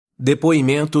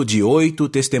Depoimento de 8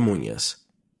 testemunhas.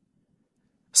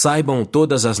 Saibam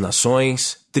todas as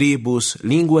nações, tribos,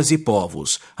 línguas e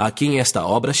povos a quem esta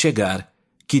obra chegar,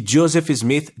 que Joseph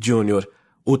Smith Jr.,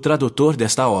 o tradutor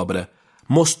desta obra,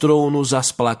 mostrou-nos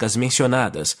as placas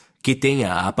mencionadas, que têm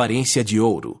a aparência de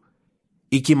ouro,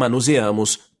 e que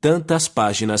manuseamos tantas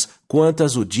páginas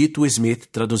quantas o dito Smith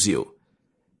traduziu,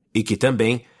 e que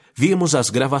também vimos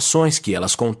as gravações que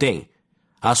elas contêm,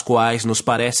 as quais nos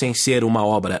parecem ser uma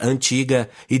obra antiga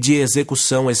e de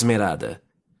execução esmerada.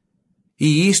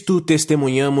 E isto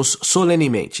testemunhamos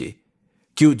solenemente,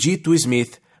 que o dito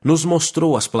Smith nos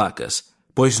mostrou as placas,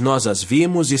 pois nós as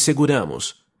vimos e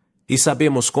seguramos, e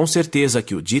sabemos com certeza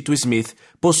que o dito Smith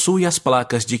possui as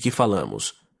placas de que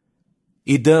falamos.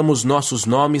 E damos nossos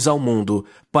nomes ao mundo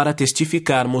para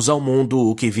testificarmos ao mundo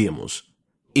o que vimos.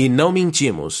 E não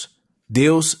mentimos,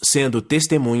 Deus sendo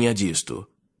testemunha disto.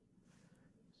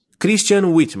 Christian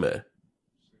Whitmer,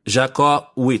 Jacob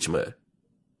Whitmer,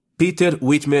 Peter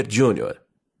Whitmer Jr.,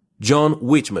 John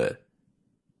Whitmer,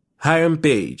 Hiram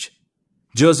Page,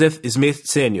 Joseph Smith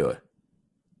Sr.,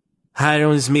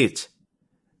 Hiram Smith,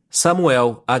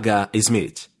 Samuel H.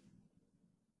 Smith.